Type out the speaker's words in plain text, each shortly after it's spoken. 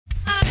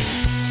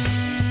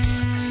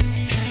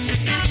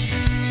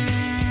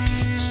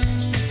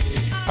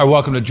All right,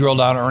 welcome to Drill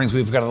Down Earnings.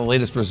 We've got the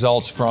latest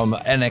results from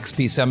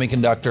NXP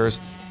Semiconductors.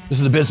 This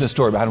is the business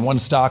story behind one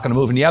stock on a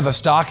move. And yeah, the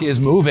stock is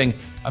moving.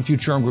 I'm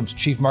Futurum Group's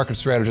Chief Market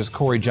Strategist,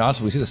 Cory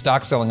Johnson. We see the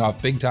stock selling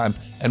off big time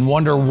and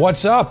wonder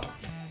what's up.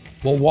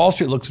 Well, Wall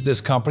Street looks at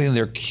this company and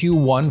their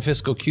Q1,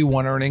 fiscal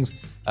Q1 earnings,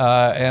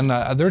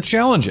 and they're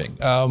challenging.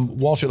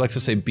 Wall Street likes to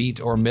say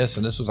beat or miss,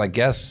 and this was, I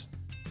guess,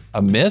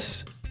 a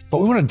miss. But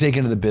we want to dig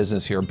into the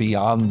business here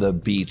beyond the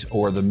beat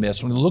or the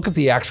miss. When we look at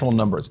the actual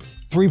numbers,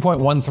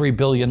 $3.13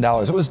 billion.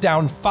 It was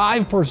down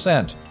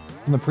 5%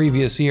 from the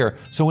previous year.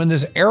 So in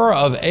this era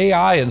of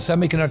AI and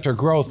semiconductor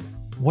growth,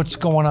 what's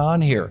going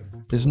on here?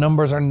 These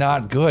numbers are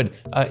not good.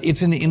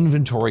 It's an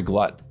inventory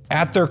glut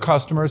at their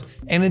customers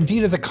and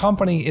indeed at the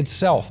company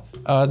itself.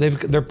 They've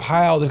got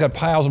piles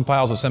and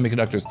piles of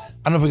semiconductors. I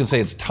don't know if we can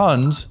say it's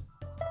tons.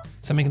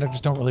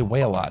 Semiconductors don't really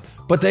weigh a lot,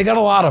 but they got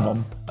a lot of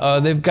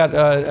them. They've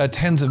got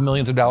tens of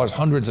millions of dollars,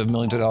 hundreds of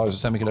millions of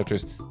dollars of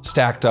semiconductors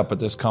stacked up at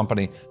this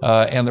company.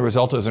 And the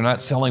result is they're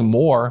not selling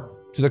more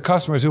to their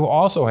customers who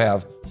also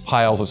have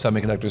piles of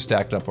semiconductors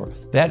stacked up.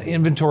 That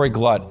inventory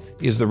glut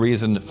is the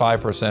reason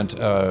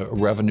 5%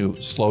 revenue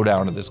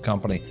slowdown at this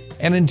company.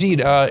 And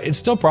indeed, it's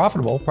still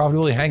profitable,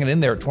 probably hanging in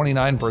there at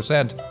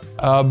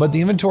 29%, but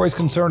the inventory is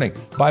concerning.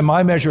 By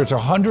my measure, it's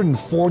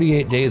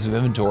 148 days of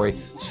inventory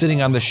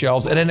sitting on the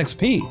shelves at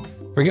NXP.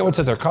 Forget what's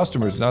at their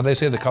customers. Now they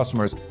say the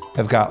customers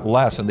have got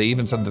less, and they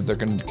even said that they're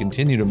going to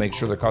continue to make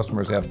sure their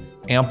customers have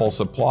ample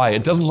supply.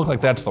 It doesn't look like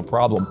that's the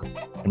problem,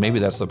 and maybe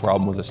that's the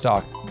problem with the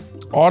stock.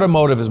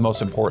 Automotive is the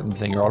most important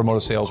thing. Your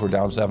automotive sales were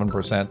down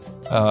 7%,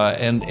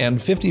 and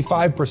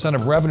 55%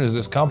 of revenues of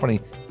this company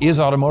is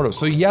automotive.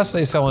 So yes,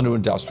 they sell into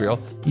industrial.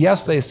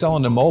 Yes, they sell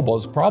into mobile.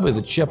 It's probably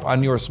the chip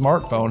on your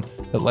smartphone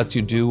that lets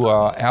you do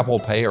Apple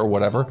Pay or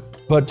whatever.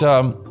 But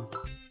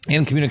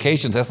in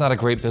communications, that's not a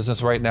great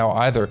business right now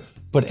either.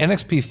 But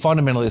NXP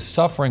fundamentally is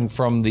suffering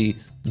from the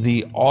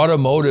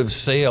automotive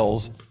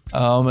sales,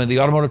 and the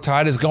automotive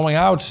tide is going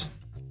out.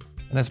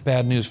 And that's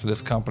bad news for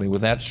this company.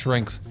 When that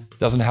shrinks,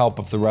 doesn't help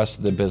if the rest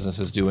of the business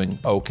is doing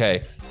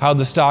okay. How'd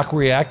the stock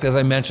react? As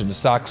I mentioned, the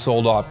stock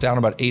sold off, down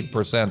about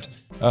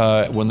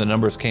 8% when the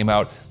numbers came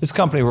out. This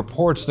company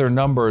reports their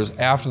numbers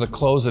after the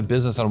close of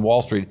business on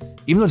Wall Street.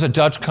 Even though it's a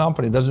Dutch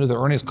company, it doesn't do their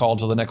earnings call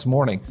until the next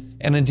morning.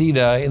 And indeed,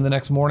 in the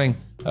next morning,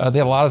 they had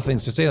a lot of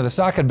things to say. Now, the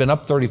stock had been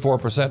up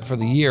 34% for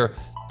the year.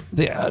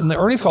 In the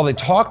earnings call, they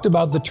talked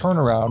about the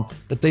turnaround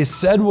that they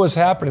said was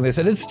happening. They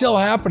said it's still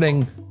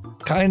happening,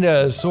 kind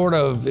of, sort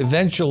of,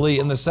 eventually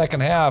in the second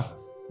half,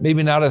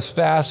 maybe not as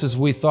fast as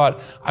we thought.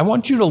 I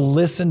want you to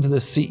listen to the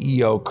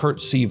CEO,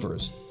 Kurt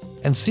Sievers,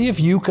 and see if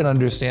you can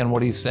understand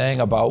what he's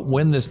saying about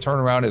when this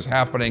turnaround is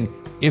happening,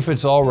 if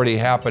it's already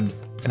happened,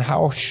 and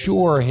how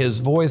sure his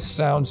voice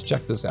sounds.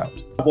 Check this out.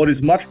 What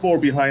is much more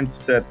behind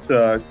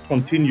that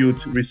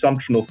continued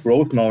resumption of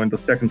growth now in the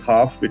second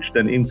half, which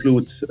then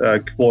includes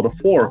quarter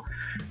four,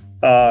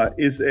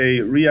 is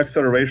a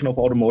reacceleration of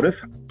automotive.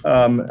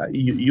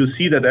 You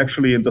see that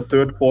actually in the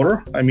third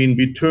quarter. I mean,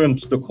 we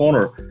turned the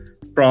corner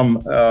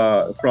from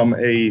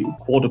a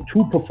quarter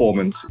two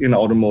performance in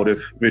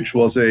automotive, which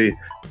was a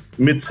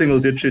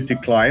mid-single-digit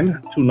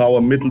decline, to now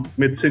a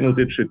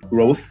mid-single-digit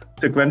growth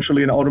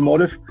sequentially in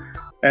automotive.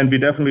 And we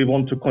definitely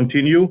want to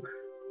continue,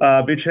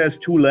 which has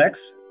two legs.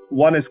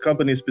 One is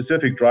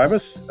company-specific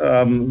drivers,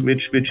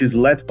 which is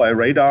led by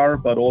radar,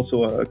 but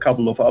also a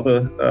couple of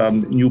other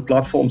new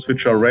platforms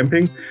which are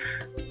ramping,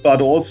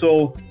 but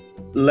also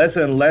less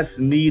and less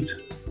need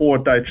for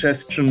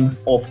digestion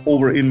of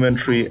over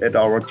inventory at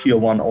our tier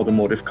one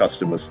automotive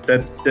customers.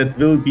 That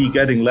will be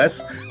getting less,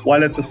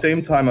 while at the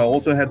same time, I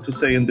also had to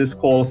say in this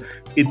call,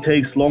 it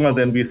takes longer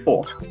than we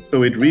thought.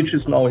 So it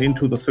reaches now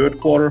into the third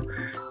quarter.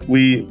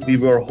 We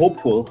were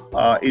hopeful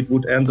it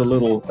would end a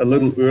little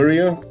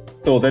earlier.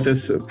 So that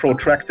is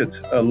protracted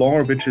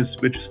longer, which is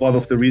one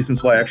of the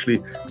reasons why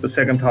actually the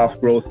second half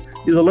growth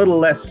is a little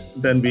less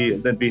than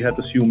we had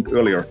assumed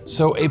earlier.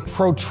 So a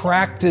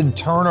protracted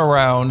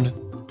turnaround.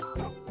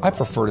 I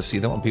prefer to see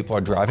that when people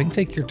are driving.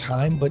 Take your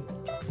time, but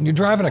when you're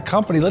driving a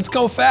company, let's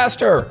go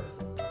faster.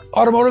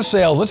 Automotive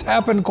sales, let's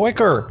happen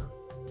quicker.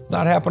 It's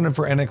not happening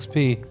for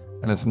NXP,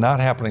 and it's not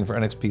happening for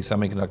NXP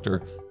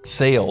Semiconductor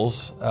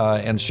sales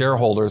and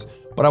shareholders.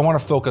 But I want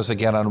to focus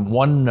again on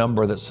one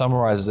number that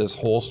summarizes this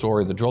whole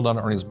story, the Drill Down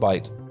Earnings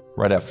Bite,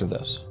 right after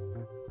this.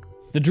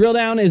 The Drill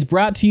Down is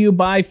brought to you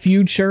by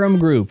Futurum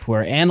Group,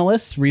 where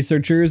analysts,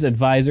 researchers,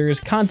 advisors,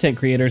 content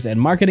creators,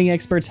 and marketing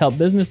experts help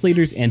business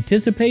leaders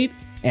anticipate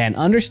and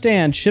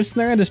understand shifts in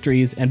their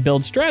industries and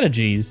build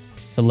strategies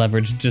to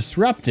leverage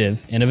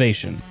disruptive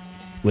innovation.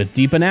 With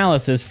deep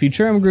analysis,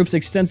 Futurum Group's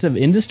extensive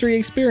industry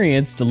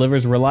experience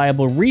delivers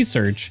reliable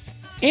research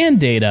and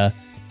data,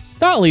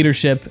 thought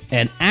leadership,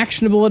 and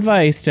actionable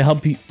advice to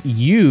help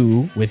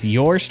you with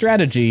your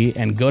strategy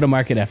and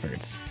go-to-market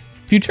efforts.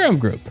 Futurum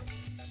Group.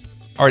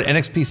 All right,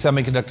 NXP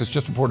Semiconductors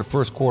just reported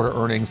first quarter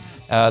earnings.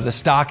 The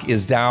stock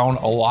is down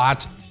a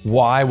lot.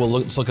 Why? Well,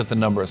 let's look at the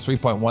numbers.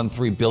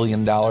 $3.13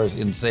 billion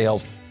in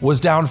sales was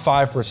down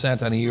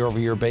 5% on a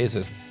year-over-year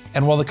basis.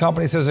 And while the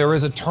company says there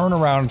is a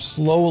turnaround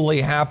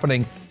slowly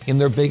happening, in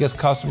their biggest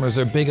customers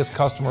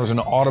in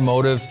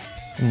automotive,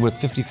 and with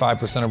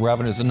 55% of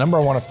revenues. The number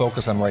I want to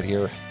focus on right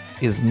here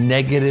is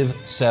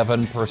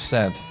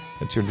 -7%.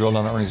 That's your drill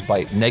down earnings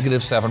bite,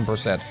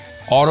 -7%.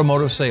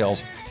 Automotive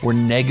sales were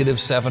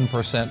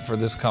 -7% for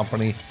this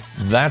company.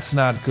 That's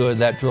not good.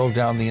 That drove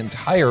down the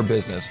entire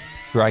business,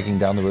 dragging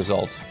down the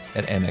results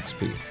at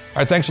NXP. All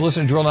right, thanks for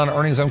listening to Drill Down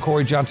Earnings. I'm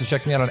Cory Johnson.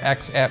 Check me out on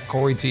X at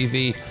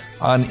CoryTV,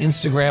 on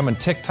Instagram and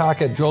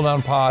TikTok at Drill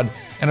Down Pod,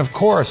 and of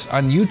course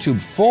on YouTube,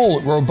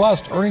 full,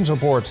 robust earnings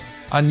reports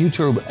on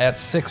YouTube at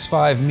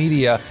 65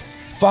 Media.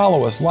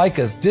 Follow us, like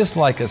us,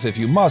 dislike us if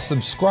you must,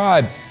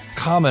 subscribe,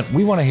 comment.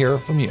 We want to hear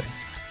from you.